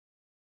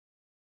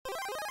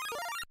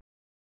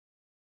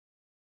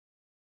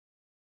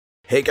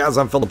Hey guys,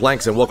 I'm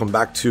PhilInTheBlanks and welcome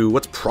back to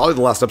what's probably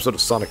the last episode of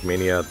Sonic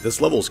Mania.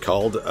 This level is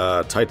called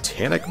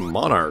Titanic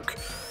Monarch.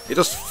 It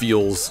just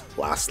feels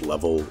last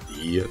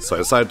level-y, so I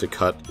decided to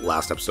cut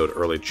last episode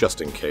early just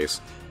in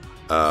case.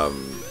 I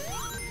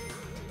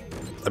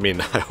mean,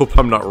 I hope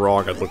I'm not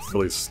wrong, it looks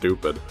really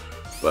stupid.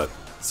 But,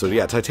 so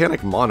yeah,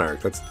 Titanic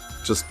Monarch, that's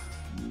just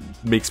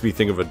makes me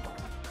think of a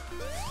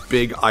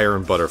big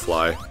iron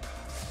butterfly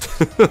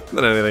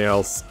than anything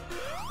else.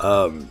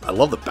 I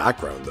love the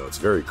background though, it's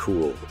very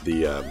cool.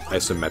 The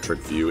isometric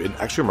view, it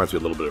actually reminds me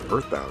a little bit of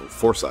Earthbound,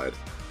 Foreside.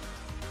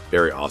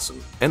 Very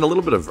awesome. And a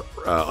little bit of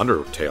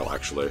Undertale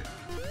actually.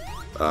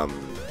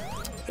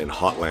 In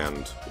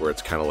Hotland, where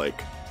it's kind of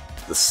like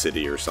the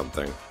city or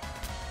something.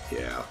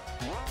 Yeah.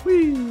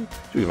 Whee!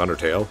 Speaking of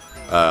Undertale,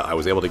 I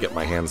was able to get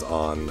my hands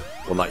on,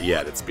 well not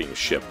yet, it's being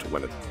shipped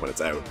when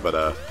it's out,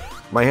 but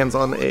my hands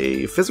on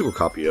a physical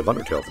copy of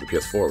Undertale for the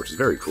PS4, which is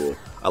very cool.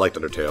 I liked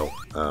Undertale.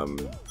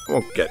 I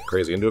won't get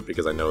crazy into it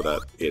because I know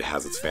that it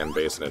has its fan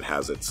base and it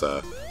has its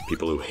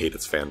people who hate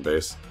its fan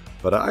base.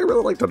 But I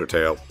really liked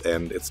Undertale,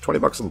 and it's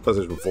 $20 on the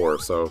PlayStation 4,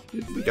 so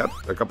we got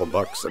a couple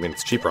bucks. I mean,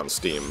 it's cheaper on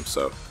Steam,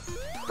 so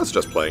that's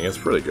just playing. It's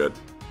pretty good.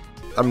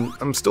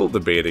 I'm still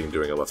debating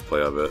doing a Let's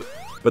Play of it,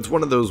 but it's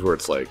one of those where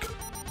it's like,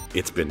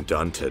 it's been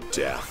done to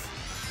death.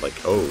 Like,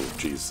 oh,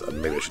 geez,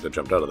 maybe I should have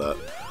jumped out of that.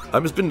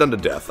 It's been done to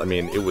death. I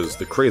mean, it was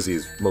the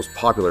craziest, most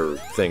popular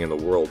thing in the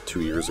world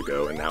 2 years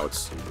ago, and now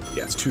it's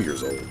 2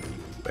 years old.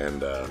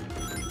 And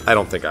I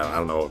don't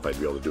know if I'd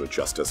be able to do it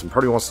justice. And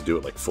part of me wants to do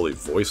it like fully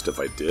voiced if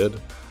I did.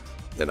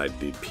 Then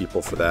I'd need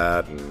people for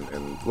that.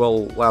 And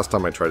well, last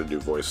time I tried to do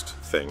voiced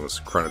things,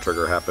 Chrono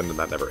Trigger happened and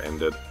that never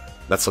ended.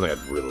 That's something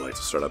I'd really like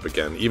to start up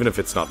again, even if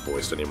it's not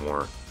voiced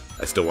anymore.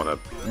 I still want to,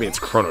 I mean, it's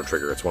Chrono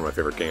Trigger, it's one of my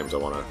favorite games. I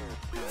want to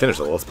finish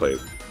the Let's Play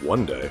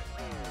one day.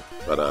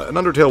 But an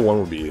Undertale one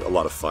would be a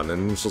lot of fun,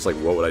 and it's just like,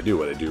 what would I do?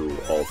 Would I do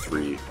all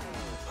 3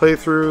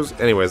 playthroughs?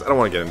 Anyways, I don't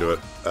want to get into it.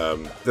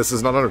 This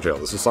is not Undertale,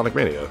 this is Sonic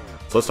Mania.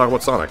 So let's talk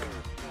about Sonic.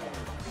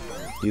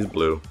 He's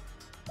blue.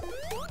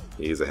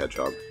 He's a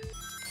hedgehog.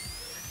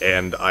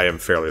 And I am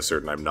fairly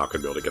certain I'm not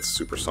going to be able to get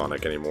Super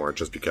Sonic anymore,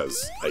 just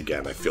because,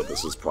 again, I feel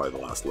this is probably the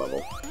last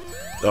level.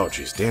 Oh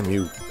jeez, damn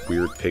you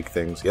weird pig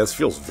things. Yeah, this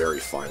feels very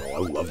final. I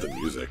love the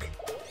music.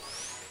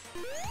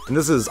 And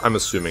this is, I'm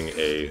assuming,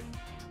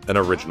 an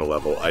original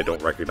level. I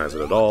don't recognize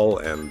it at all,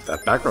 and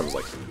that background is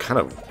like kind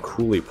of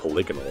coolly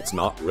polygonal. It's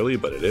not really,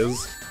 but it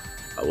is.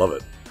 I love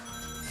it.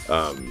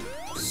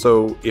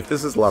 So if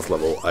this is the last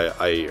level,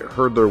 I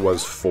heard there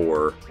was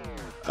 4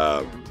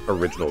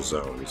 original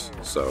zones,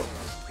 so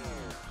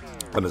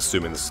I'm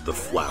assuming this is the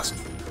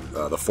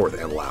fourth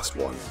and last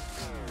one.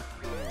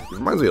 It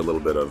reminds me a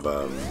little bit of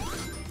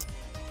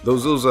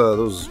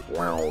those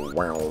wow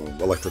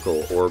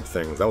electrical orb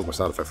things. That was my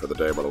sound effect for the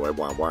day, by the way.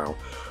 Wow wow.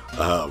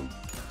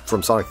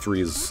 From Sonic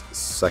 3's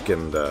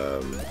second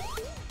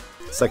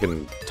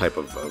type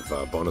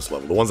of bonus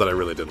level, the ones that I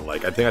really didn't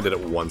like. I think I did it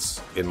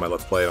once in my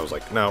Let's Play, and I was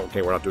like, no,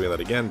 okay, we're not doing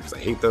that again, because I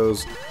hate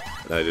those,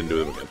 and I didn't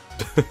do them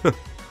again.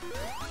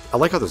 I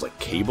like how there's like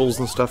cables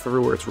and stuff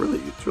everywhere. It's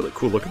really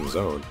cool looking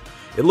zone.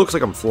 It looks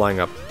like I'm flying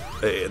up.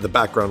 The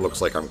background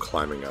looks like I'm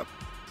climbing up,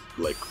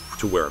 like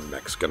to where a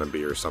mech's gonna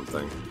be or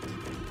something,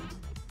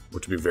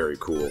 which would be very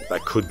cool.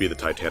 That could be the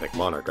Titanic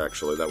Monarch,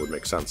 actually. That would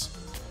make sense.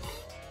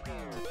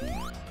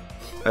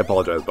 I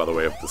apologize, by the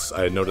way, if this.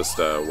 I noticed,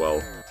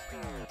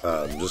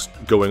 just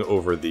going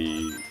over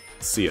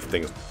see if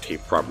things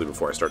tape properly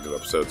before I start new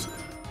episodes.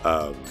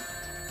 I'm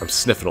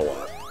sniffing a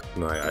lot,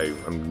 and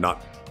I'm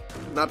not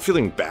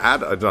feeling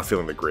bad. I'm not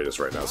feeling the greatest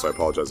right now, so I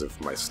apologize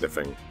if my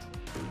sniffing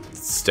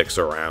sticks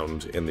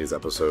around in these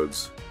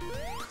episodes.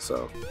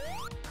 So,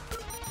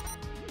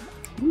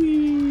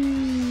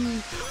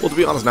 whee! Well, to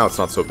be honest, now it's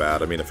not so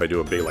bad. I mean, if I do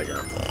a big, like,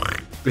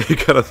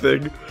 kind of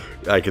thing,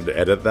 I can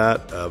edit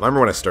that. I remember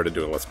when I started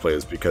doing Let's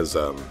Plays because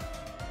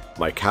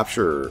my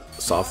capture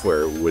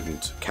software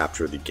wouldn't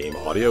capture the game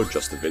audio,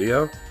 just the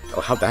video.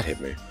 Oh, how'd that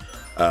hit me?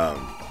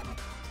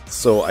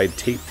 So I'd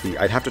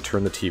have to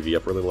turn the TV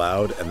up really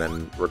loud and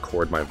then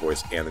record my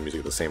voice and the music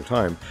at the same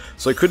time.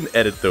 So I couldn't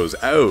edit those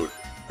out,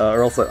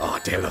 or else oh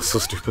damn, that's so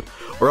stupid.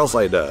 Or else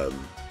I'd,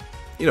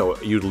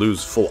 you'd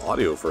lose full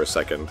audio for a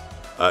second.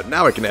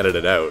 Now I can edit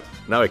it out.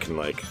 Now I can,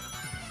 like,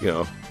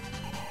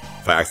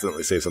 if I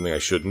accidentally say something I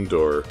shouldn't,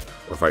 or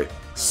if I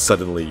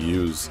suddenly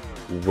use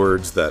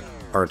words that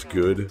aren't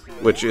good,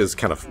 which is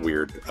kind of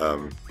weird.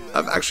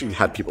 I've actually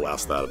had people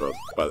ask that about,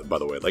 by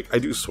the way, like, I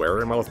do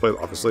swear in my Let's Play,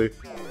 obviously.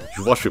 If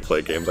you've watched me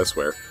play games, I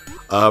swear.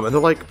 And they're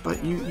like,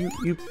 but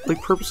you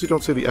like, purposely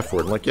don't say the F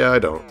word. I'm like, yeah, I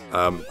don't.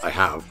 I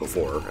have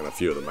before, and a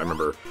few of them. I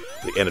remember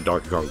the end of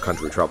Donkey Kong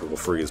Country Tropical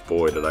Freeze,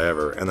 boy, did I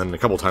ever. And then a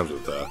couple times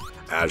with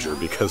Azure,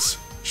 because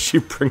she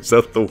brings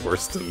out the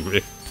worst in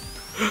me.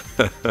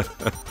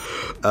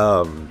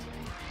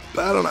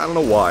 But I don't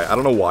know why. I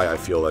don't know why I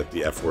feel like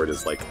the F word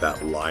is like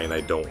that line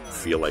I don't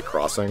feel like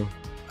crossing.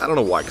 I don't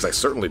know why, because I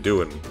certainly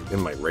do in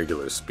my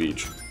regular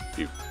speech. If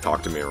you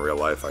talk to me in real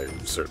life, I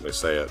certainly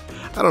say it.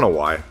 I don't know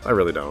why. I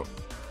really don't.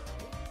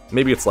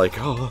 maybe it's like,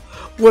 oh,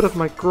 what if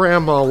my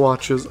grandma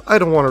watches? I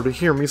don't want her to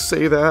hear me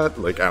say that.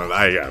 Like, I don't know,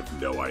 I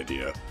have no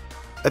idea.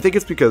 I think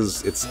it's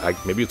because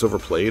maybe it's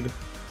overplayed.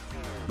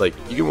 Like,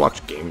 you can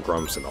watch Game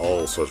Grumps and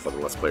all sorts of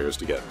other Let's Players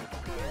to get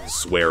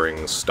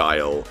swearing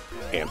style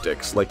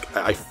antics. Like,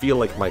 I feel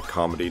like my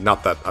comedy,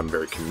 not that I'm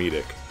very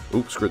comedic.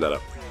 Oops, screwed that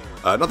up.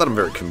 Not that I'm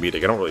very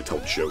comedic, I don't really tell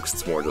jokes,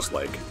 it's more just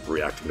like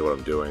reacting to what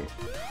I'm doing.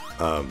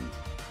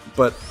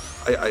 But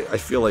I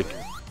feel like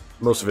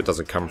most of it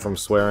doesn't come from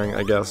swearing,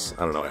 I guess.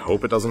 I don't know, I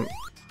hope it doesn't.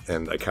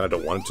 And I kind of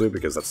don't want it to,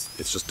 because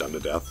it's just done to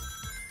death.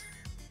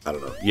 I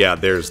don't know. Yeah,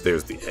 there's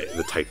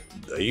the type.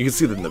 You can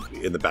see that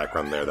in the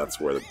background there, that's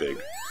where the big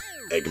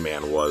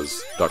Eggman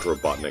was. Dr.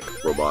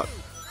 Robotnik, robot.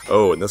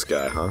 Oh, and this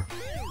guy, huh?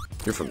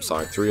 You're from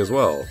Sonic 3 as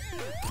well.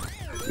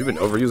 You've been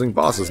overusing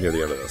bosses near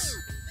the end of this.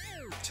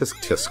 Tisk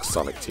tisk,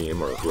 Sonic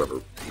Team, or whoever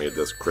made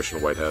this,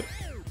 Christian Whitehead,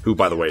 who,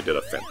 by the way, did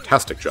a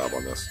fantastic job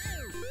on this.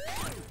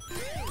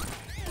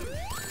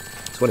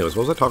 So anyways,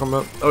 what was I talking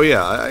about? Oh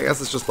yeah, I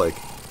guess it's just like,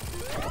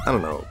 I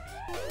don't know.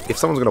 If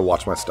someone's gonna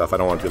watch my stuff, I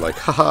don't want to be like,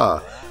 haha,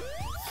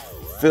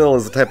 Phil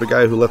is the type of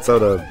guy who lets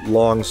out a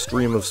long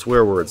stream of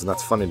swear words, and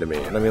that's funny to me.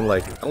 And I mean,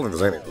 like, I don't think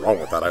there's anything wrong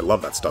with that. I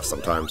love that stuff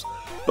sometimes.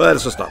 But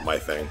it's just not my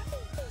thing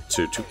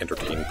to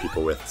entertain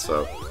people with,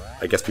 so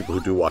I guess people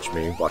who do watch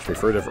me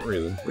for a different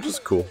reason, which is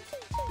cool.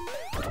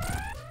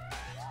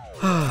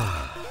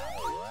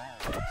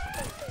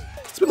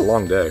 It's been a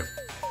long day.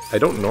 I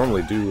don't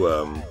normally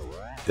do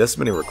this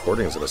many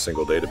recordings in a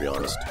single day, to be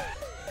honest.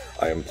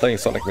 I am playing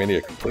Sonic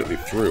Mania completely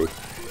through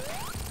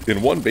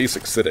in one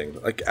basic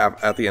sitting. Like,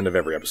 at the end of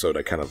every episode,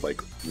 I kind of,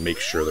 like, make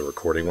sure the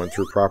recording went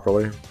through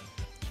properly.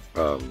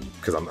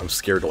 Because I'm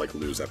scared to, like,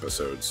 lose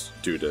episodes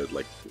due to,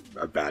 like,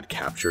 a bad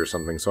capture or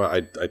something, so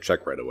I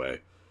check right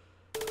away.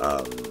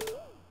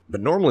 But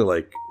normally,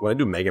 like, when I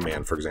do Mega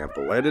Man, for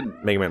example, I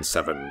did Mega Man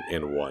 7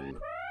 in one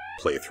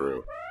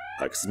playthrough,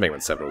 because Mega Man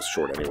 7 was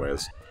short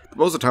anyways. But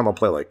most of the time I'll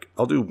play, like,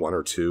 I'll do 1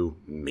 or 2,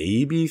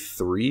 maybe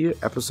 3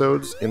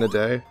 episodes in a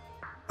day.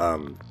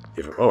 Oh,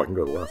 I can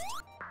go to the left.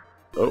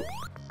 Oh.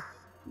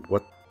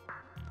 What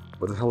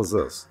the hell is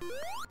this?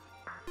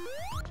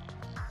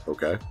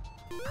 Okay.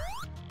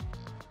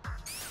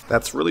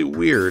 That's really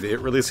weird. It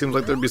really seems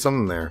like there'd be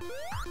something there.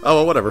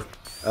 Oh, well, whatever.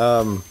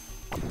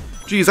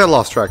 Geez, I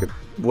lost track of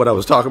what I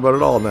was talking about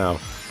at all now.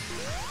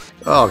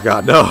 Oh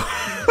god, no.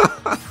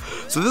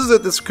 So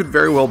this could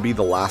very well be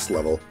the last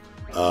level.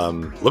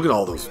 Look at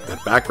all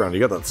that background. You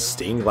got that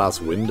stained glass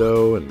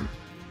window, and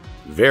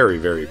very,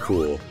 very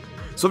cool.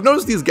 So I've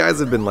noticed these guys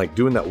have been, like,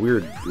 doing that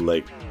weird,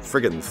 like,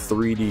 friggin'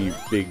 3D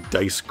big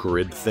dice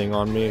grid thing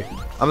on me.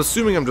 I'm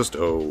assuming I'm just,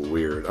 oh,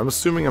 weird. I'm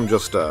assuming I'm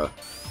just,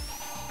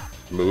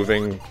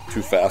 moving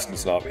too fast and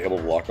it's not able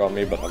to lock on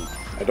me, but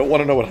I don't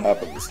want to know what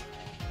happens.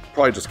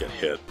 Probably just get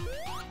hit.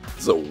 This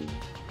is a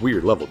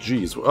weird level,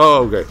 jeez.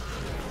 Oh, okay.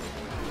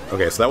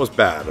 Okay, so that was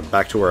bad. I'm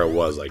back to where I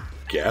was, I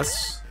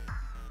guess?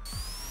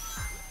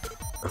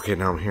 Okay,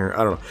 now I'm here.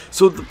 I don't know.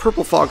 So the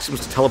purple fog seems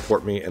to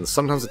teleport me, and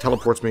sometimes it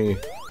teleports me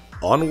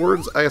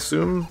onwards, I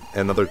assume,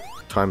 and other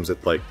times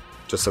it, like,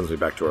 just sends me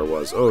back to where I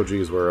was. Oh,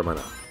 geez, where am I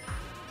now?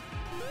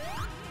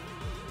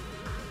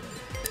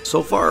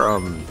 So far,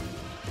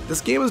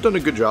 this game has done a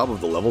good job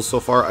of the levels so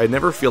far. I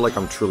never feel like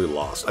I'm truly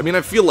lost. I mean,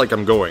 I feel like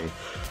I'm going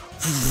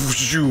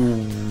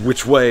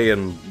which way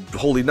and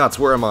holy nuts,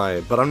 where am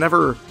I? But I'm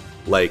never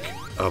like,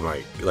 oh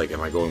my, like,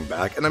 am I going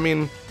back? And I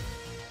mean,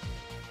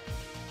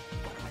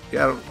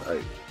 yeah,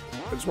 I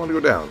just want to go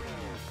down.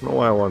 I don't know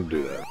why I want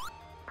to do that.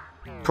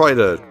 Probably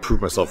to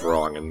prove myself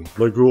wrong and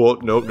like, oh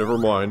nope, never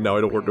mind. Now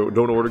I don't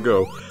know where to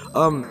go.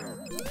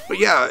 But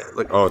yeah,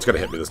 like, oh, it's gonna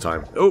hit me this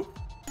time. Oh.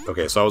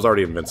 Okay, so I was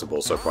already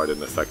invincible, so it probably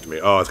didn't affect me.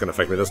 Oh, it's gonna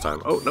affect me this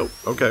time. Oh, no.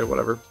 Okay,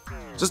 whatever.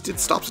 Just, it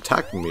stops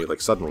attacking me, like,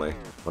 suddenly. I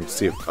want to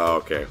see if... Oh,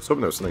 okay. I was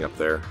hoping there was something up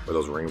there, where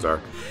those rings are.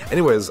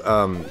 Anyways,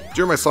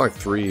 during my Sonic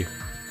 3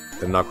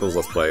 and Knuckles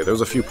Let's Play, there was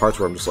a few parts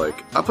where I'm just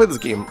like, I played this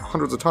game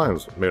hundreds of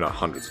times. Maybe not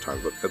hundreds of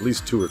times, but at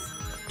least two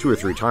or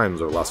three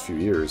times over the last few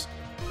years,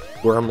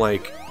 where I'm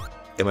like,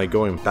 am I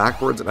going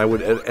backwards? And I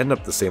would end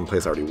up the same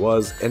place I already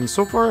was. And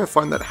so far, I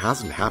find that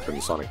hasn't happened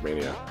in Sonic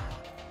Mania.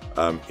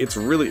 It's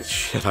really...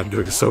 Shit, I'm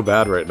doing so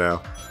bad right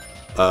now.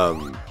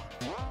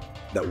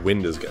 That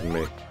wind is getting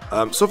me.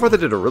 So far they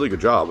did a really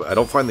good job. I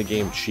don't find the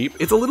game cheap.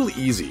 It's a little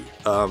easy.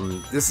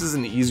 This is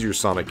an easier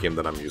Sonic game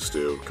than I'm used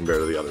to, compared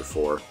to the other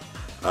 4.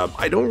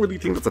 I don't really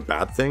think that's a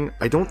bad thing.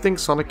 I don't think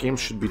Sonic games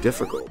should be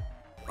difficult.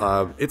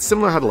 It's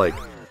similar how to, like,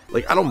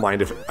 I don't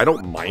mind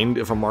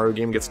if a Mario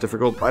game gets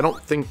difficult, but I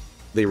don't think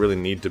they really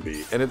need to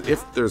be. And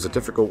if there's a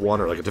difficult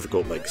one, or, like, a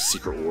difficult, like,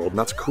 secret world, and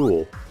that's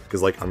cool,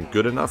 because, like, I'm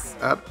good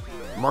enough at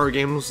Mario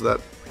games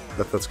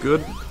that's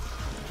good,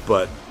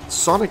 but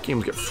Sonic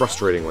games get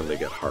frustrating when they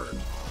get hard.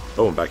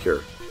 Oh, I'm back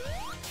here.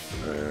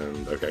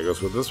 And, okay, I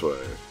guess with this way.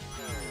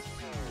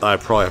 I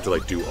probably have to,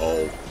 like, do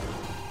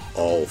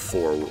all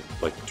 4,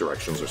 like,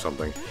 directions or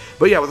something.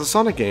 But yeah, with a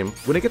Sonic game,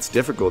 when it gets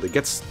difficult, it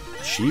gets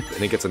cheap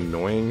and it gets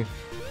annoying.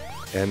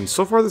 And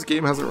so far this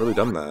game hasn't really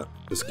done that.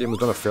 This game has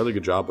done a fairly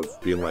good job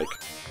of being, like,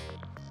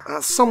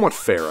 somewhat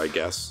fair, I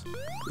guess.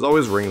 There's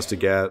always rings to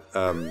get.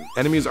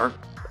 Enemies aren't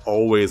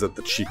always at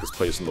the cheapest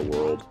place in the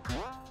world.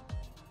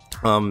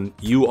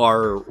 You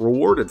are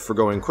rewarded for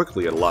going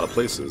quickly at a lot of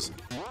places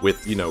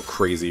with, you know,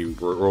 crazy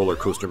roller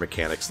coaster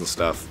mechanics and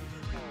stuff.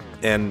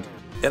 And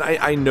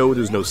I know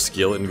there's no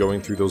skill in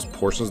going through those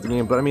portions of the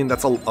game, but I mean,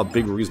 that's a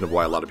big reason of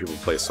why a lot of people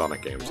play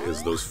Sonic games,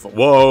 is those...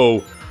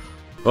 Whoa!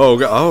 Oh,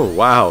 God. Oh,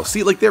 wow.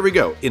 See, like, there we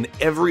go. In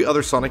every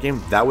other Sonic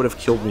game, that would have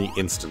killed me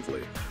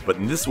instantly. But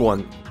in this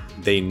one,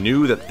 they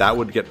knew that that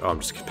would get... Oh, I'm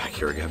just getting back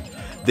here again.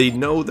 They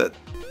know that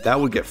that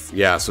would get...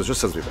 Yeah, so it just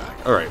sends me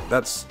back. Alright,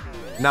 that's...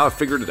 Now I've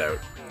figured it out.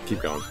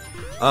 Keep going.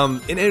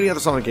 In any other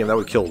Sonic game, that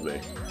would have killed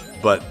me.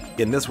 But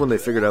in this one, they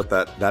figured out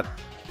that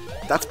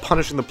that's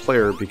punishing the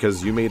player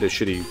because you made a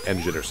shitty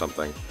engine or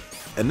something.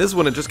 And this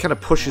one, it just kind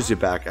of pushes you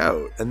back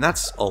out. And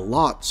that's a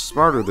lot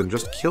smarter than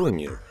just killing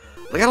you.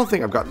 Like, I don't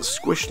think I've gotten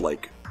squished,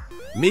 like,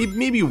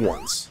 maybe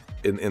once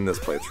in this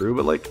playthrough,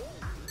 but, like,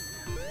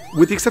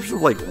 with the exception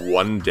of, like,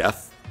 one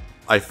death,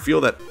 I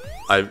feel that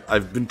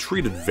I've been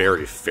treated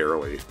very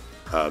fairly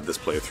this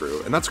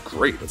playthrough, and that's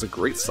great. That's a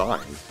great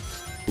sign.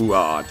 Ooh,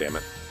 damn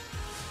it.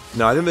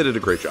 No, I think they did a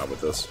great job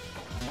with this.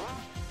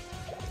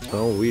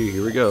 Oh,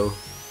 here we go.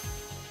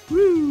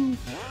 Woo!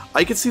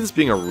 I could see this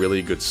being a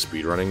really good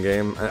speedrunning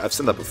game. I've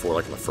said that before,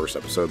 like, in the first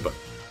episode, but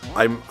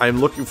I'm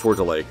looking forward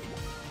to, like,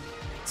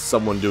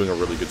 someone doing a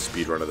really good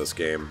speedrun of this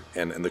game,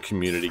 and the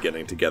community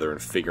getting together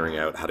and figuring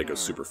out how to go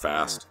super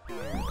fast.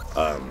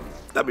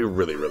 That'd be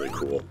really, really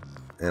cool.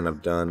 And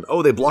I've done...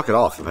 Oh, they block it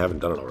off if I haven't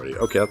done it already.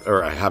 Okay,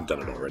 or I have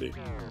done it already.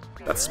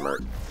 That's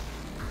smart.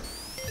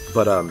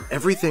 But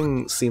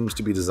everything seems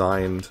to be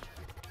designed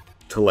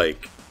to,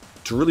 like,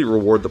 to really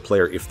reward the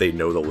player if they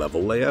know the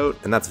level layout,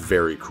 and that's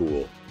very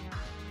cool.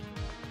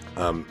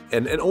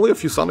 And only a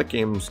few Sonic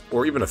games,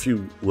 or even a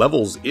few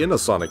levels in a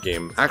Sonic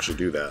game, actually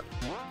do that.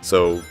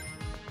 So...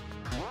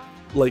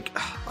 Like,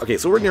 okay,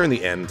 so we're nearing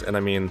the end, and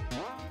I mean,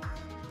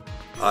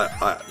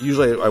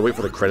 usually I wait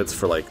for the credits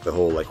for, like, the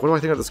whole, like, what do I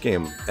think of this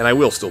game? And I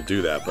will still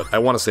do that, but I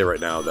want to say right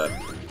now that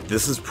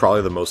this is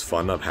probably the most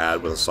fun I've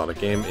had with a Sonic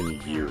game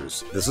in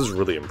years. This is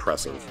really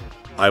impressive.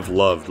 I've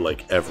loved,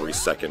 like, every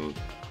second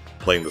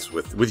playing this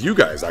with you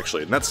guys,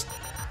 actually, and that's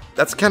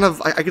kind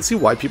of, I can see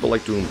why people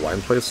like doing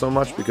blind plays so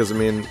much, because, I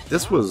mean,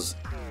 this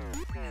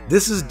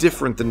is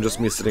different than just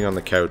me sitting on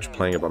the couch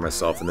playing it by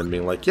myself and then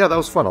being like, yeah, that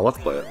was fun, I'll let's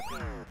play it.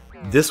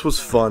 This was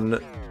fun,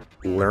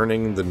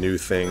 learning the new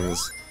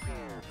things,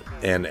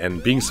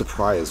 and being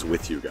surprised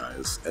with you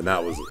guys, and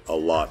that was a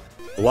lot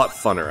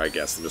funner, I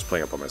guess, than just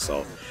playing it by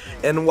myself.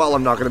 And while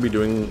I'm not going to be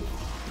doing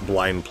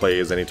blind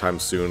plays anytime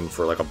soon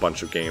for, like, a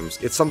bunch of games,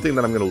 it's something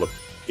that I'm going to look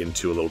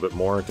into a little bit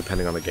more,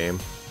 depending on the game.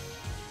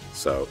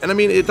 So, and I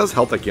mean, it does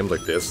help that games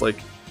like this, like,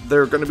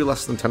 they're going to be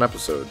less than 10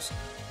 episodes.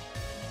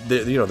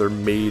 You know,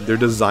 they're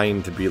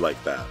designed to be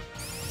like that.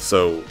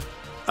 So,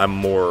 I'm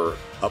more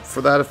up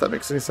for that, if that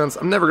makes any sense.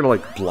 I'm never gonna,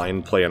 like,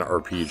 blind play an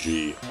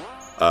RPG.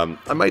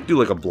 I might do,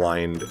 like, a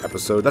blind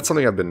episode. That's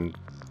something I've been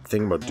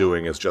thinking about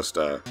doing, is just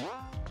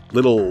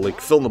little, like,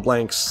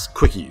 fill-in-the-blanks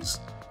quickies,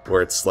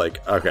 where it's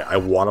like, okay, I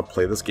want to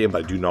play this game,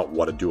 but I do not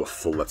want to do a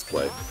full Let's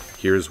Play.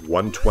 Here's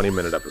one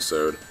 20-minute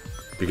episode,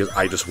 because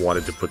I just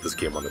wanted to put this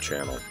game on the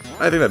channel.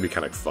 I think that'd be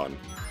kind of fun.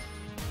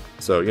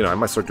 So, you know, I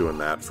might start doing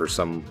that for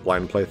some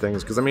blind play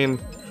things, because, I mean,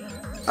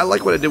 I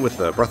like what I did with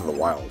Breath of the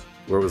Wild,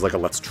 where it was like a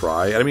let's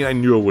try. I mean, I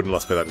knew I wouldn't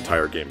let's play that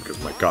entire game,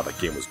 because, my god, that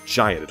game was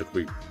giant. It took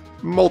me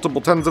multiple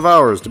tens of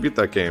hours to beat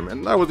that game,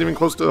 and I wasn't even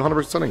close to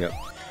 100%ing it.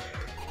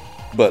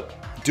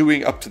 But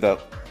doing up to that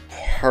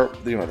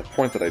part, you know, the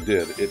point that I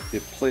did,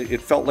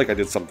 it felt like I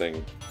did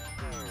something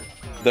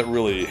that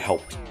really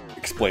helped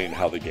explain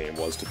how the game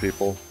was to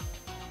people,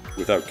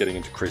 without getting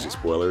into crazy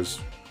spoilers.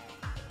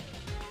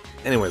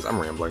 Anyways, I'm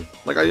rambling,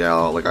 like I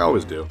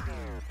always do,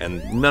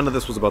 and none of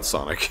this was about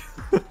Sonic.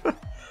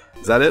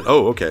 Is that it?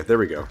 Oh, okay, there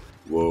we go.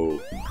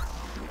 Whoa.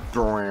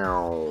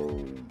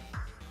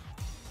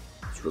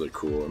 It's really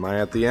cool. Am I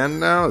at the end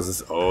now? Is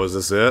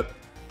this it?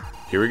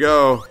 Here we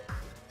go.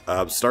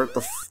 Start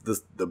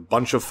the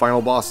bunch of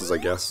final bosses, I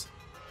guess.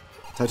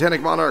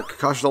 Titanic Monarch,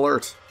 caution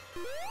alert.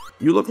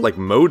 You look like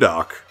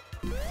MODOK.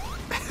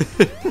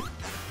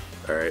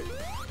 Alright.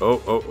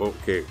 Oh,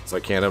 okay. So I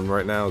can't have him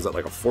right now. Is that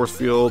like a force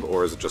field,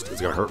 or is it just, it's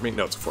gonna hurt me?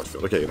 No, it's a force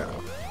field. Okay, now.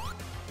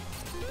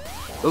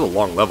 That was a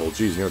long level.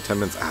 Jeez, you know, 10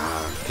 minutes.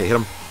 Okay, hit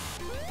him.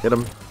 Hit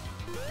him.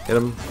 Hit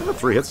him.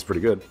 3 hits is pretty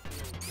good.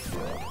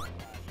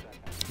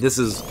 This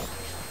is,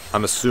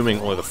 I'm assuming,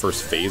 only the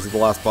first phase of the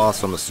last boss,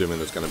 so I'm assuming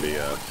there's gonna be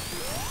a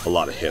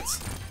lot of hits.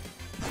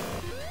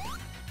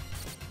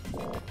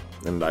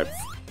 And I've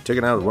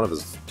taken out one of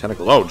his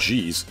tentacles. Oh,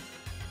 jeez.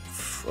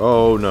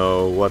 Oh,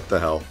 no. What the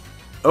hell?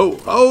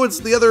 Oh, it's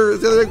the other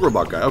egg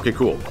robot guy. Okay,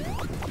 cool.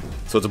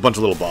 So it's a bunch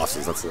of little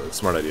bosses. That's a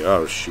smart idea.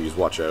 Oh, jeez,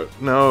 watch out.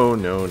 No.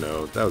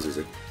 That was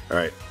easy.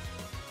 Alright.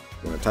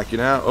 I'm gonna attack you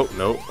now. Oh,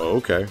 no. Oh,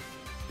 okay.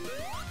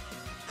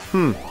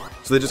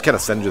 So they just kind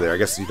of send you there. I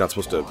guess you're not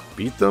supposed to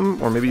beat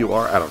them? Or maybe you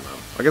are? I don't know.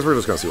 I guess we're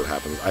just gonna see what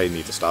happens. I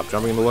need to stop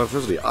jumping into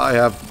electricity. I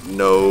have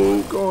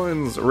no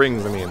coins.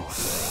 Rings, I mean.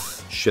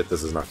 Shit,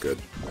 this is not good.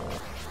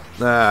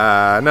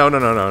 No, no,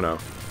 no, no, no.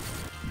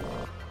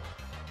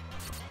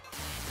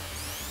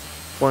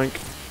 Boink.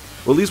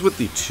 Well, at least with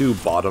the two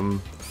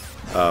bottom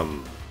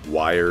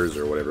wires,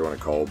 or whatever you want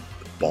to call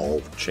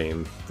ball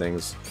chain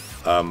things,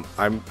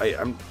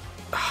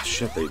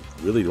 shit, they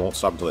really won't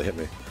stop until they hit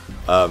me.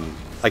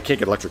 I can't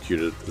get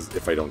electrocuted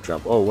if I don't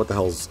jump. Oh, what the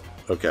hell's...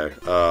 Okay,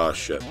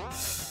 shit.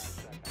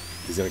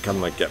 He's gonna come,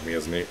 like, get me,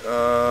 isn't he?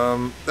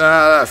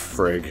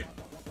 Frig.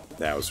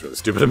 That was really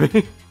stupid of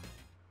me.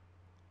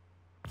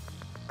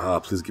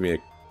 Please give me a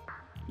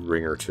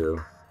ring or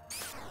two.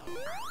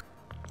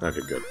 Okay,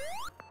 good.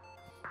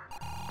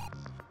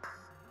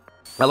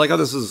 I like how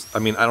this is... I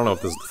mean, I don't know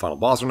if this is the final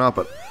boss or not,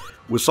 but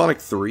with Sonic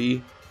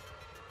 3...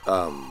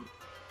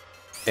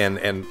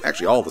 and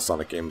actually all the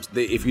Sonic games,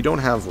 if you don't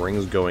have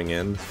rings going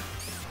in,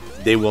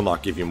 they will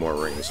not give you more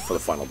rings for the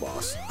final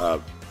boss. I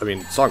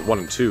mean, Sonic 1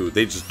 and 2,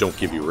 they just don't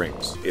give you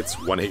rings. It's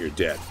one hit, you're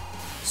dead.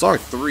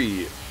 Sonic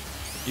 3,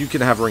 you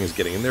can have rings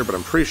getting in there, but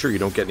I'm pretty sure you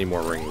don't get any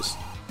more rings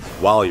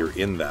while you're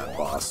in that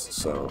boss,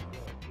 so...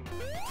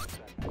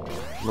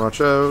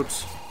 Watch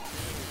out.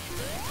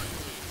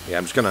 Yeah,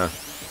 I'm just gonna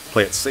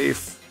play it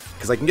safe,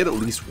 because I can get at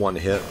least one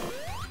hit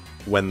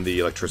when the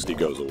electricity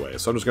goes away,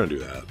 so I'm just gonna do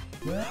that.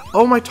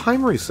 Oh, my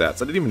time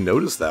resets! I didn't even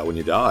notice that when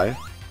you die.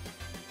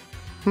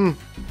 I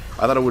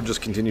thought it would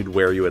just continue to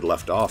where you had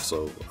left off,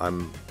 so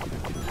I'm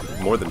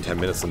more than 10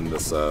 minutes in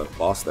this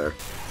boss there.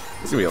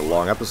 This is gonna be a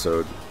long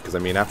episode, because I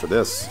mean, after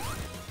this,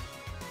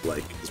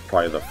 like, it's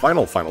probably the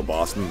final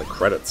boss and then the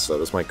credits, so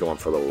this might go on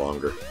for a little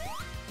longer.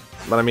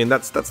 But I mean,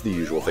 that's the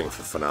usual thing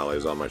for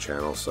finales on my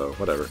channel, so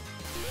whatever.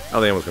 I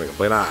don't think anyone's gonna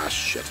complain. Ah,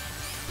 shit.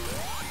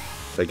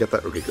 Did I get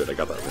that? Okay, good, I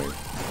got that ring.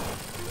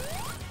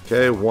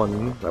 Okay,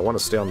 one. I want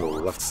to stay on the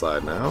left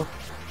side now.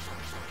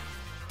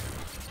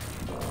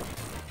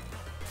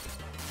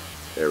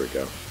 There we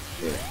go.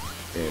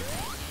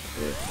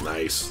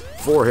 Nice.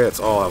 4 hits.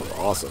 Oh, that was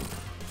awesome.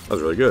 That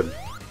was really good.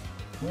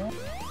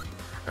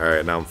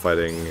 Alright, now I'm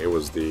fighting. It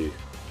was the...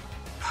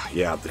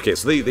 Yeah, okay,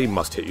 so they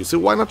must hit you. So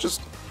why not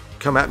just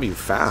come at me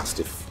fast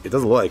if it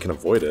doesn't look like I can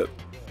avoid it?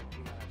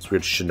 This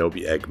weird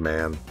Shinobi Egg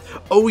Man.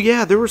 Oh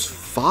yeah, there was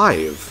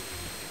 5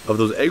 of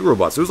those egg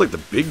robots. It was like the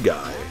big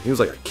guy. He was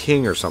like a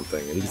king or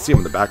something, and you can see him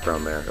in the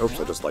background there. Oops,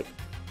 I just like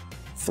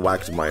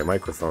thwacked my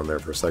microphone there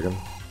for a second.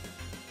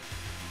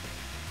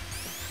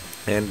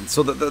 And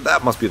so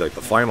that must be like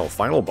the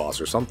final boss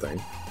or something.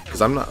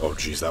 Because I'm not... Oh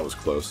jeez, that was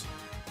close.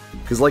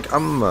 Because like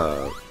I'm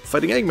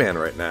fighting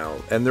Eggman right now,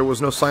 and there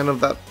was no sign of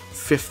that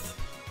 5th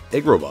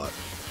egg robot.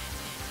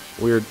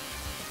 Weird.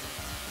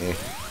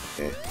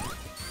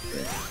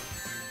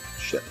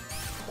 Shit.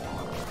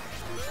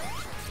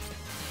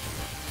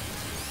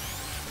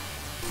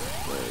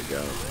 There we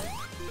go.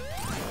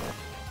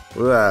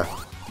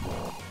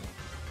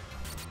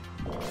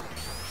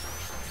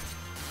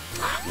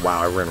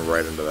 Wow, I ran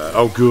right into that.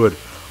 Oh, good.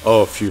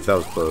 Oh, phew, that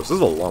was close. This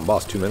is a long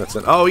boss, 2 minutes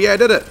in. Oh, yeah, I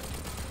did it!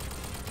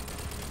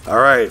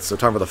 Alright, so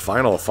time for the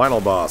final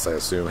boss, I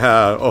assume.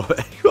 Oh,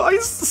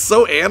 he's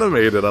so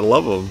animated. I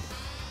love him.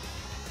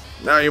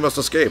 Now you must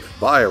escape.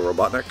 Bye,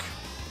 Robotnik.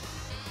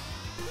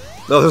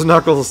 No, there's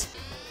Knuckles.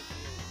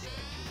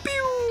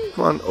 Pew!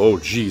 Come on. Oh,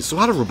 geez. So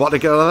how did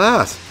Robotnik get out of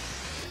that?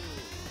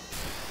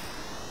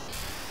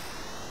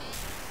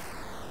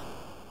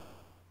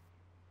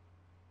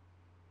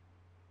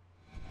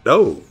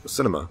 Oh,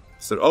 cinema.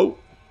 So, oh,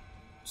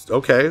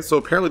 okay. So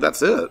apparently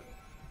that's it.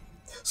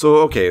 So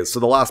okay. So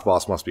the last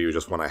boss must be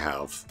just when I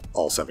have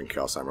all 7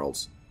 Chaos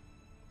Emeralds.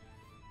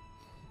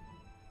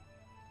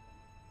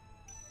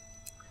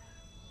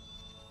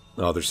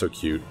 Oh, they're so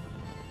cute.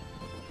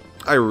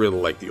 I really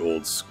like the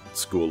old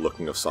school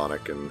looking of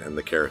Sonic and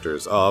the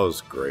characters. Oh, it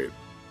was great.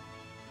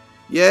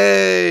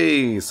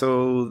 Yay!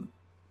 So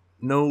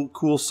no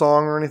cool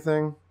song or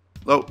anything.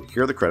 Oh,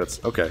 here are the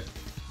credits. Okay.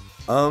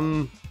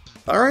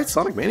 Alright,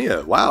 Sonic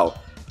Mania. Wow.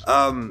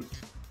 I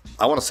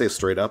want to say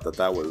straight up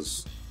that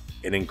was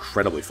an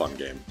incredibly fun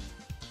game.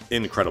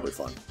 Incredibly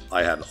fun.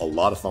 I had a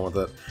lot of fun with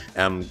it,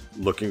 and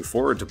I'm looking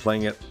forward to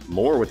playing it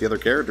more with the other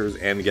characters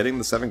and getting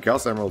the 7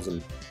 Chaos Emeralds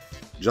and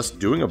just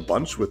doing a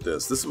bunch with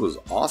this. This was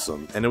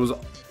awesome, and it was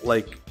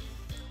like...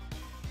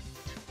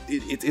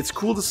 It's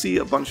cool to see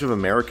a bunch of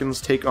Americans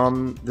take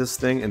on this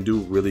thing and do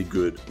really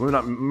good. Maybe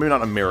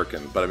not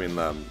American, but I mean...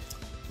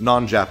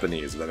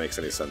 non-Japanese, if that makes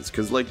any sense.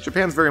 Because, like,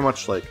 Japan's very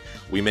much like,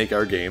 we make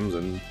our games,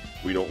 and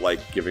we don't like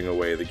giving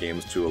away the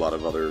games to a lot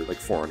of other, like,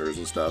 foreigners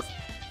and stuff.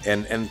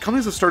 And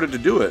companies have started to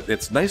do it.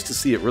 It's nice to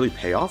see it really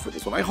pay off with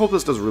this one. I hope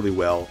this does really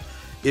well.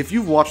 If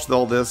you've watched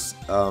all this,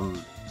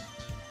 and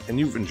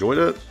you've enjoyed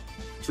it,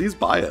 please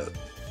buy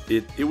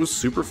it. It was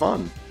super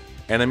fun.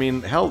 And, I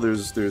mean, hell,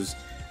 there's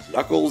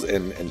Knuckles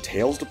and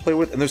Tails to play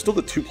with, and there's still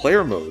the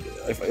 2-player mode.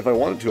 If I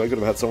wanted to, I could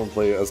have had someone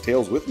play as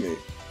Tails with me.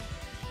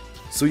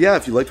 So yeah,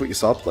 if you liked what you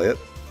saw, play it.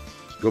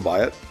 Go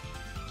buy it.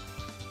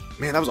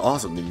 Man, that was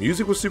awesome. The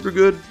music was super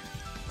good.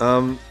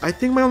 I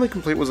think my only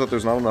complaint was that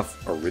there's not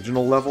enough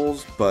original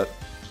levels, but...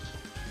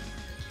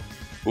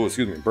 Oh,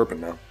 excuse me, I'm burping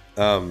now.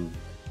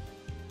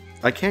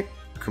 I can't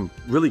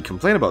really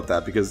complain about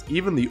that, because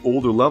even the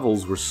older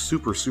levels were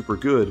super, super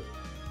good.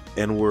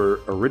 and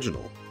were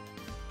original.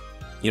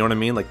 You know what I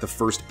mean? Like, the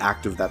first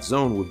act of that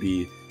zone would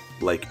be,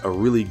 like, a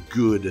really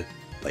good,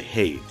 like,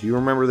 hey, do you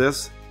remember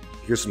this?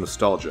 Here's some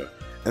nostalgia.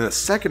 And the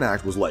second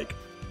act was like,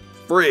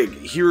 frig,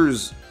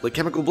 here's, like,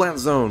 Chemical Plant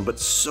Zone, but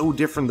so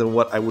different than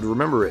what I would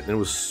remember it, and it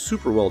was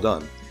super well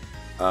done.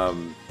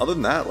 Other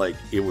than that, like,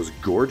 it was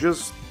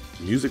gorgeous,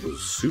 music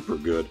was super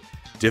good,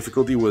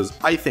 difficulty was,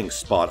 I think,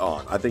 spot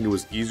on. I think it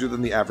was easier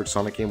than the average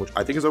Sonic game, which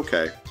I think is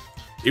okay.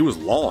 It was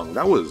long,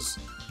 that was,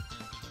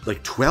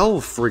 like,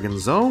 12 friggin'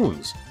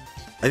 zones.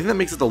 I think that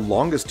makes it the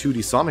longest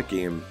 2D Sonic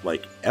game,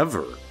 like,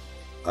 ever.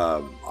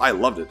 I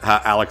loved it.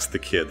 Alex the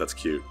Kid, that's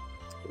cute.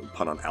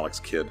 Pun on Alex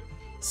Kidd,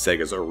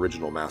 Sega's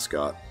original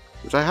mascot,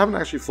 which I haven't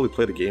actually fully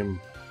played a game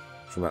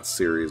from that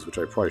series, which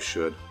I probably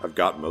should. I've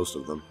got most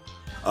of them.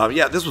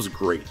 Yeah, this was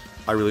great.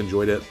 I really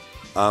enjoyed it.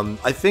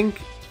 I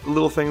think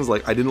little things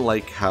like I didn't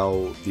like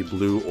how the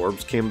blue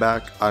orbs came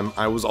back.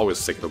 I was always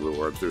sick of the blue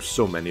orbs. There's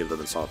so many of them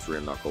in Sonic 3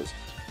 and Knuckles.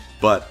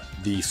 But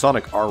the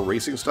Sonic R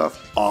racing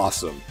stuff,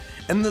 awesome.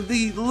 And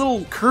the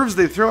little curves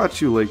they throw at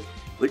you, like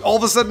all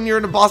of a sudden you're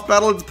in a boss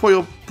battle, it's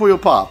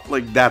Puyo Pop.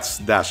 Like, that's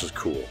just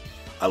cool.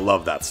 I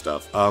love that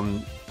stuff.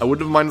 I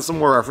wouldn't have minded some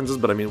more references,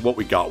 but I mean, what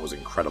we got was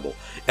incredible.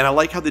 And I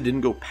like how they didn't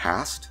go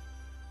past,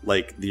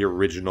 like, the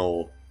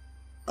original,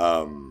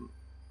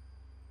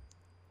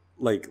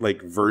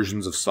 like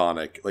versions of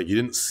Sonic. Like, you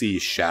didn't see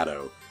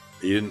Shadow.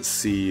 You didn't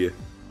see,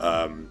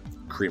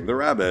 Cream the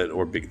Rabbit,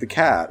 or Big the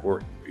Cat,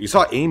 or you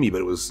saw Amy, but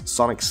it was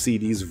Sonic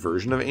CD's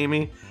version of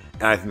Amy.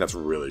 And I think that's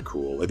really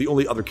cool. Like, the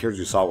only other characters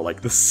you saw were,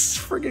 like, the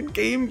friggin'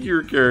 Game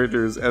Gear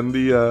characters and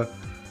the,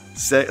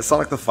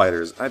 Sonic the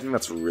Fighters. I think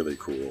that's really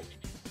cool.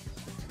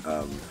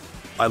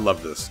 I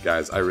love this,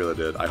 guys. I really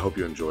did. I hope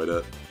you enjoyed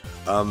it.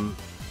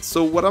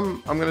 So what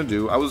I'm gonna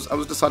do, I was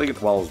deciding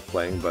it while I was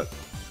playing, but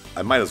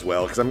I might as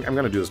well, because I'm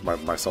gonna do this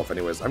myself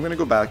anyways. I'm gonna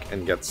go back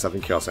and get 7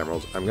 Chaos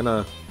Emeralds. I'm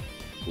gonna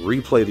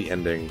replay the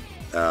ending,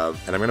 and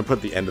I'm gonna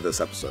put the end of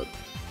this episode.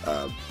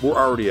 We're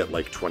already at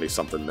like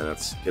 20-something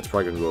minutes. It's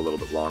probably gonna go a little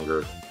bit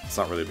longer. It's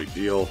not really a big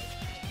deal.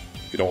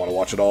 If you don't want to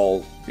watch it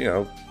all, you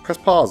know, press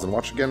pause and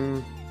watch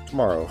again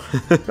tomorrow.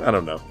 I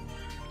don't know.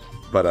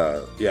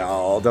 But, yeah,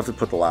 I'll definitely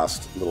put the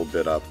last little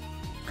bit up,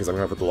 because I'm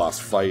going to put the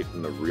last fight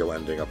and the real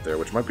ending up there,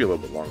 which might be a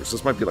little bit longer. So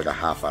this might be like a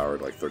half hour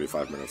to like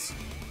 35 minutes.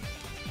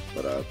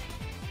 But,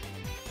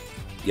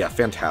 yeah,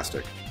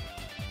 fantastic.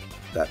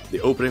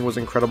 The opening was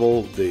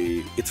incredible.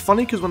 It's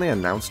funny because when they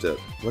announced it,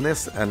 when they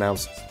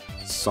announced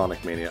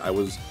Sonic Mania,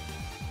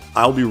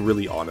 I'll be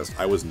really honest,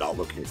 I was not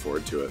looking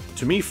forward to it.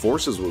 To me,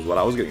 Forces was what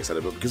I was getting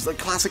excited about, because like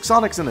classic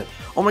Sonic's in it.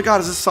 Oh my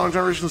god, is this Sonic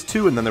Generations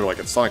 2? And then they were like,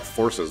 it's Sonic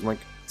Forces. I'm like,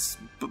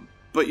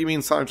 but you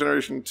mean Sonic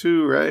Generation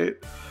 2, right?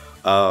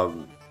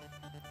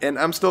 And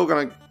I'm still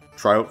gonna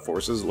try out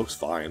Forces. It looks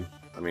fine.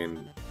 I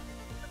mean,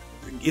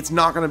 it's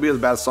not gonna be as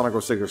bad as Sonic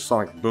 06 or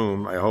Sonic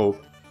Boom, I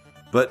hope.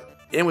 But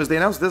anyways, they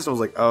announced this, and I was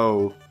like,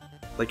 oh,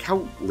 like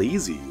how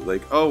lazy.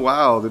 Like, oh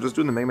wow, they're just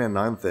doing the Mega Man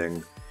 9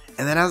 thing.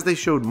 And then as they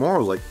showed more, I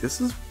was like,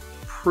 this is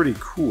pretty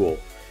cool.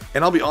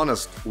 And I'll be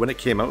honest, when it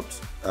came out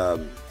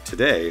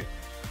today,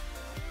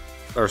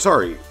 or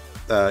sorry,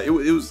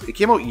 it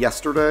came out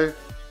yesterday.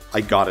 I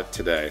got it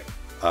today.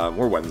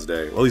 Or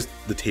Wednesday. Well, at least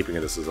the taping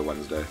of this is a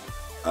Wednesday.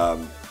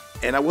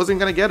 And I wasn't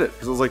going to get it,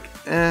 because I was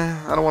like,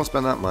 I don't want to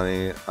spend that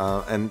money.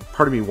 And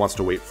part of me wants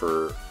to wait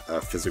for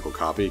a physical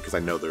copy, because I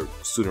know there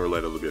sooner or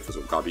later there'll be a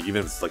physical copy, even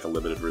if it's like a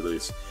limited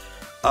release.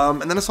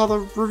 And then I saw the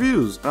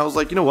reviews, and I was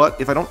like, you know what?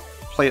 If I don't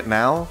play it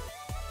now,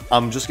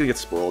 I'm just going to get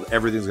spoiled.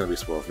 Everything's going to be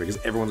spoiled for me,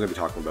 because everyone's going to be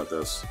talking about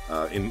this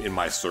in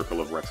my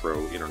circle of retro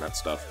internet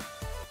stuff.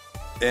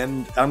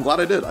 And I'm glad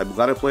I did. I'm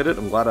glad I played it.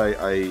 I'm glad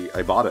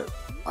I bought it.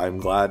 I'm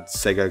glad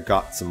Sega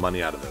got some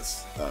money out of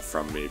this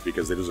from me,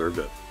 because they deserved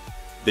it.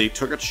 They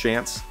took a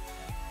chance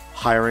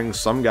hiring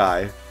some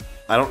guy.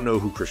 I don't know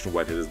who Christian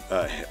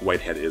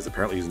Whitehead is.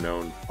 Apparently he's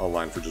known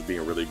online for just being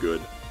a really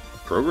good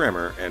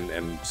programmer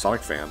and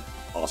Sonic fan.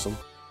 Awesome.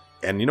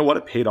 And you know what?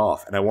 It paid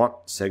off. And I want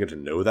Sega to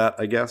know that,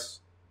 I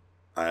guess.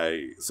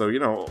 So, you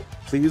know,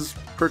 please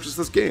purchase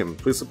this game.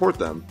 Please support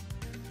them.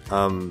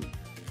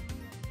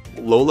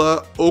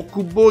 Lola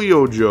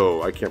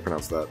Okuboyojo. I can't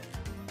pronounce that.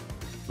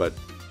 But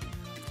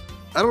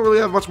I don't really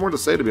have much more to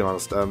say, to be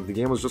honest. The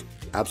game was just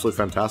absolutely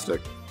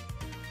fantastic.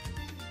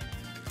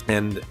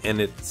 And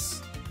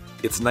it's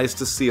nice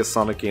to see a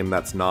Sonic game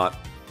that's not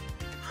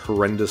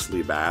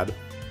horrendously bad.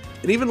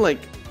 And even like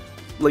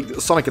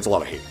Sonic gets a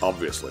lot of hate,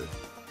 obviously.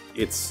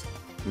 It's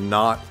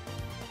not...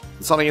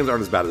 Sonic games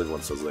aren't as bad as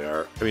everyone says they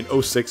are. I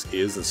mean, 06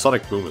 is, and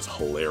Sonic Boom is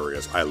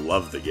hilarious. I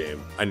love the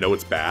game. I know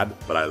it's bad,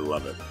 but I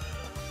love it.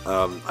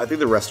 I think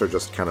the rest are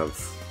just kind of...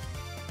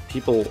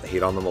 People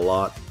hate on them a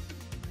lot,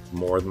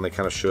 more than they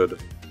kind of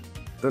should.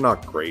 They're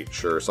not great,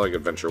 sure. Sonic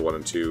Adventure 1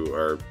 and 2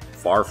 are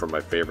far from my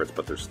favorites,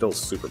 but they're still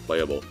super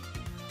playable.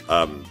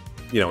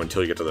 You know,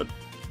 until you get to the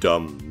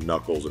dumb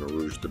Knuckles and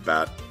Rouge the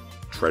Bat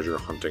treasure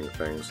hunting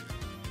things.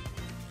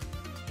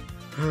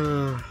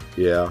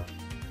 Yeah.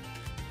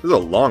 These are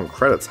long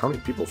credits. How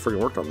many people freaking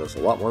worked on this? A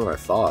lot more than I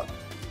thought.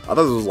 I thought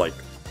this was like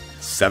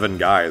 7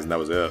 guys and that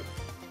was it.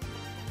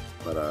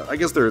 But I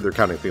guess they're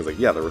counting things like,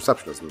 yeah, the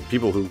receptionists and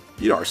people who,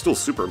 you know, are still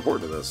super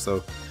important to this.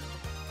 So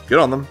good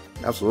on them,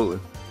 absolutely.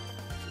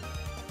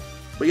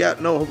 But yeah,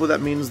 no, hopefully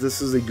that means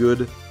this is a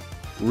good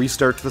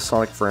restart to the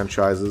Sonic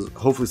franchises.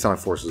 Hopefully Sonic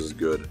Forces is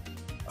good.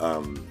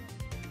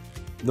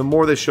 The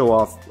more they show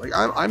off, like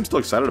I'm still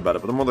excited about it,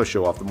 but the more they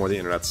show off, the more the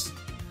internet's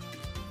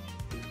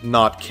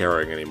not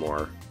caring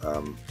anymore.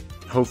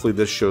 Hopefully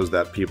this shows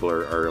that people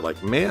are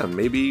like, man,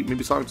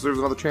 maybe Sonic deserves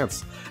another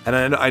chance.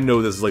 And I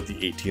know this is like the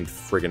 18th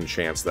friggin'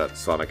 chance that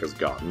Sonic has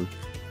gotten.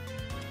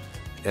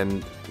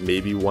 And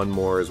maybe one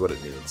more is what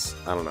it needs.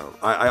 I don't know.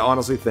 I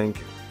honestly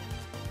think...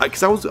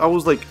 Because I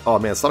was like, oh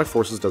man, Sonic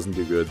Forces doesn't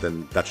do good,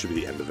 then that should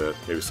be the end of it.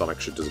 Maybe Sonic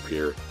should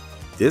disappear.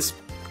 This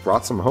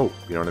brought some hope,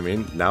 you know what I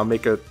mean? Now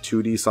make a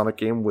 2D Sonic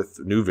game with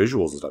new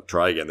visuals and stuff.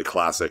 Try again, the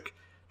classic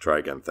try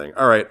again thing.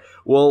 Alright,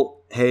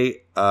 well,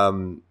 hey,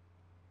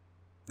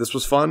 this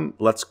was fun.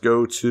 Let's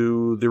go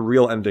to the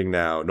real ending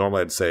now.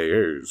 Normally I'd say,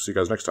 hey, see you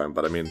guys next time,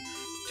 but I mean,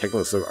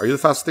 technically, so are you the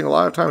fastest thing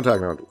alive? Time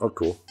attack now. Oh,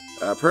 cool.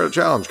 Predator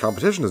Challenge,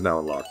 competition is now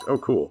unlocked. Oh,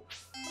 cool.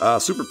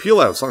 Super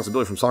Peel Out, Sonic's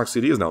ability from Sonic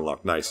CD is now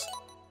unlocked. Nice.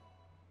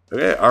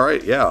 Okay,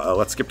 alright, yeah,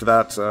 let's skip to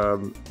that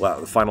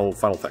final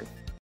thing.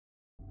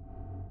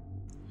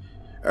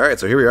 Alright,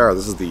 so here we are.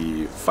 This is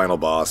the final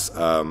boss.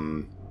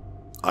 I'm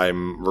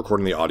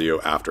recording the audio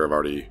after I've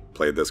already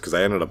played this, because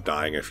I ended up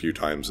dying a few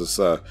times. This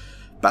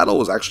battle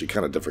was actually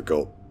kind of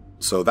difficult.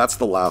 So that's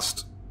the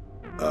last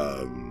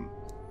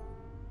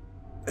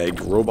egg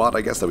robot,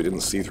 I guess, that we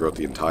didn't see throughout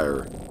the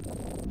entire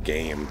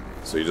game.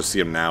 So you just see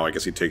him now. I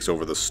guess he takes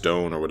over the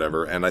stone or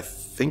whatever. And I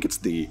think it's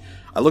the...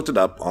 I looked it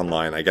up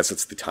online. I guess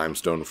it's the time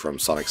stone from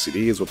Sonic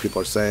CD is what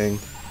people are saying.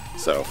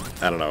 So,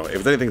 I don't know.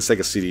 If anything's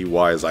Sega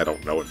CD-wise, I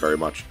don't know it very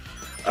much.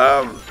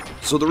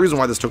 So the reason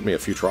why this took me a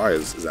few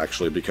tries is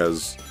actually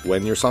because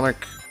when you're Sonic,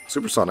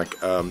 Super Sonic,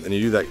 and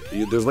you do that,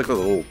 there's like a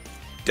little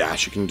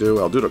dash you can do.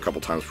 I'll do it a couple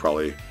times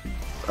probably.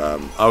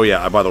 Oh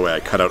yeah, by the way, I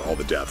cut out all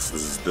the deaths.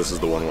 This is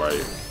the one where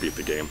I beat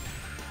the game.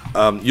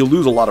 You'll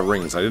lose a lot of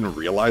rings. I didn't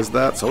realize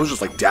that, so I was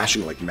just like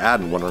dashing like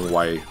mad and wondering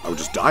why I would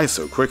just die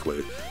so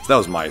quickly. So that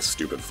was my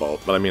stupid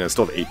fault. But I mean, I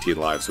still have 18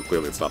 lives, so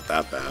clearly it's not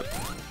that bad.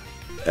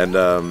 And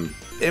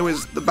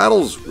anyways, the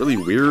battle's really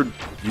weird.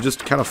 You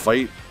just kind of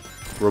fight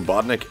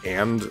Robotnik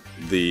and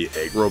the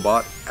egg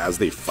robot as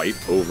they fight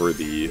over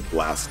the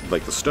last,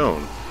 like the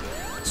stone.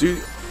 So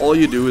all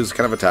you do is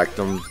kind of attack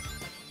them.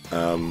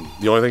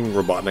 The only thing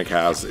Robotnik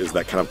has is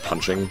that kind of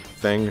punching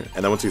thing,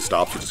 and then once he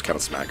stops, you just kind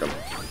of smack him.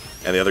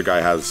 And the other guy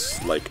has,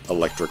 like,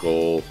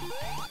 electrical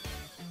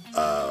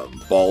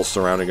balls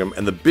surrounding him.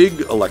 And the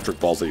big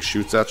electric balls that he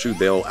shoots at you,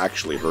 they'll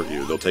actually hurt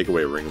you. They'll take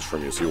away rings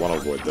from you, so you want to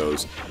avoid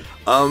those.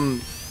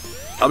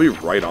 I'll be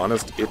right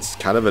honest, it's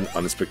kind of an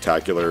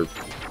unspectacular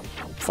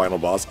final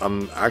boss.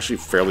 I'm actually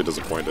fairly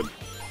disappointed.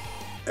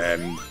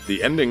 And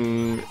the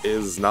ending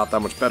is not that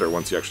much better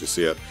once you actually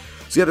see it.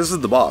 So yeah, this is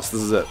the boss.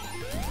 This is it.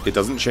 It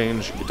doesn't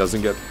change. It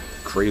doesn't get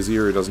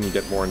crazier. It doesn't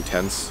get more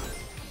intense.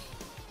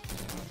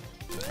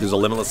 There's a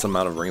limitless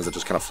amount of rings that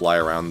just kind of fly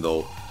around,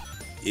 though.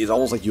 It's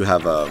almost like you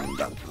have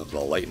the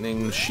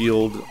lightning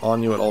shield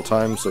on you at all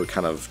times, so it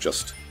kind of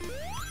just...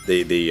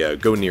 They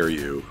go near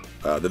you.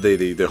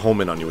 They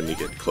home in on you when you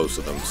get close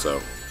to them,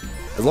 so...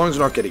 As long as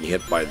you're not getting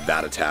hit by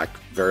that attack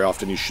very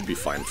often, you should be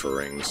fine for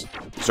rings.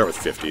 You start with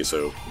 50,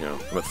 so, you know,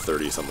 I'm at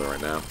 30 something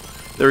right now.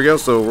 There we go,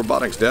 so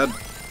Robotnik's dead.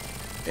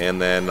 And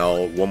then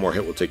one more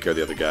hit will take care of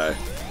the other guy.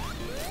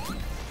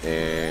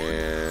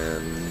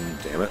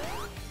 And... damn it.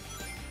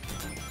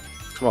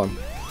 Come on.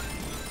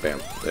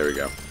 Bam. There we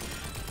go.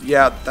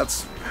 Yeah,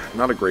 that's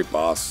not a great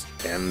boss,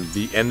 and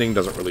the ending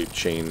doesn't really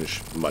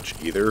change much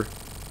either.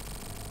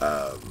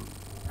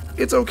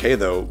 It's okay,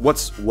 though.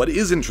 What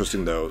is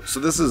interesting, though, so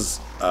this is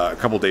a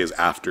couple days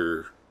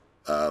after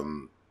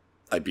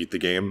I beat the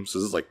game. So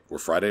this is like, we're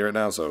Friday right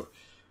now, so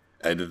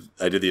I did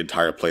the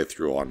entire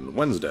playthrough on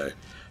Wednesday.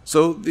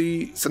 So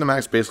the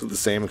cinematic's basically the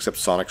same, except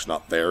Sonic's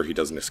not there. He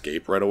doesn't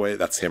escape right away.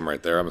 That's him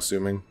right there, I'm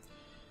assuming.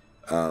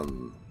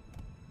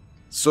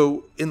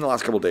 So, in the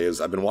last couple days,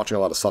 I've been watching a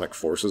lot of Sonic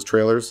Forces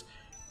trailers,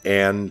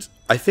 and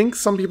I think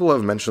some people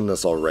have mentioned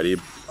this already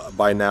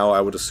by now,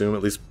 I would assume,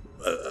 at least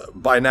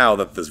by now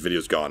that this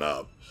video's gone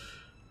up.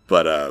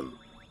 But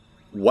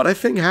what I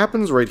think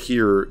happens right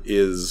here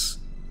is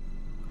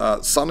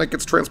Sonic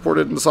gets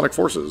transported into Sonic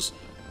Forces.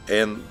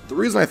 And the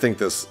reason I think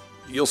this,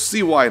 you'll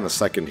see why in a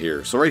second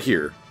here. So right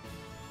here,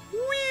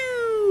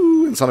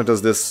 whew, and Sonic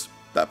does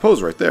that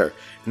pose right there.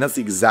 And that's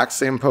the exact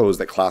same pose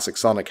that classic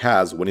Sonic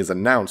has when he's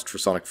announced for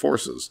Sonic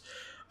Forces.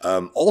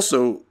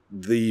 Also,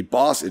 the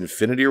boss,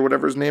 Infinity or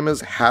whatever his name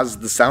is, has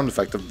the sound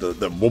effect of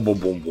the boom, boom,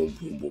 boom, boom,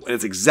 boom, boom. And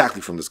it's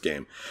exactly from this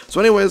game.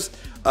 So anyways,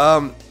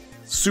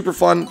 super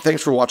fun.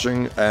 Thanks for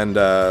watching. And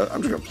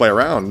I'm just going to play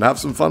around and have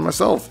some fun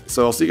myself.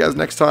 So I'll see you guys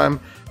next time.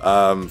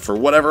 For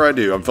whatever I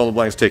do, I'm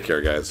PhilInTheBlanks. Take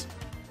care, guys.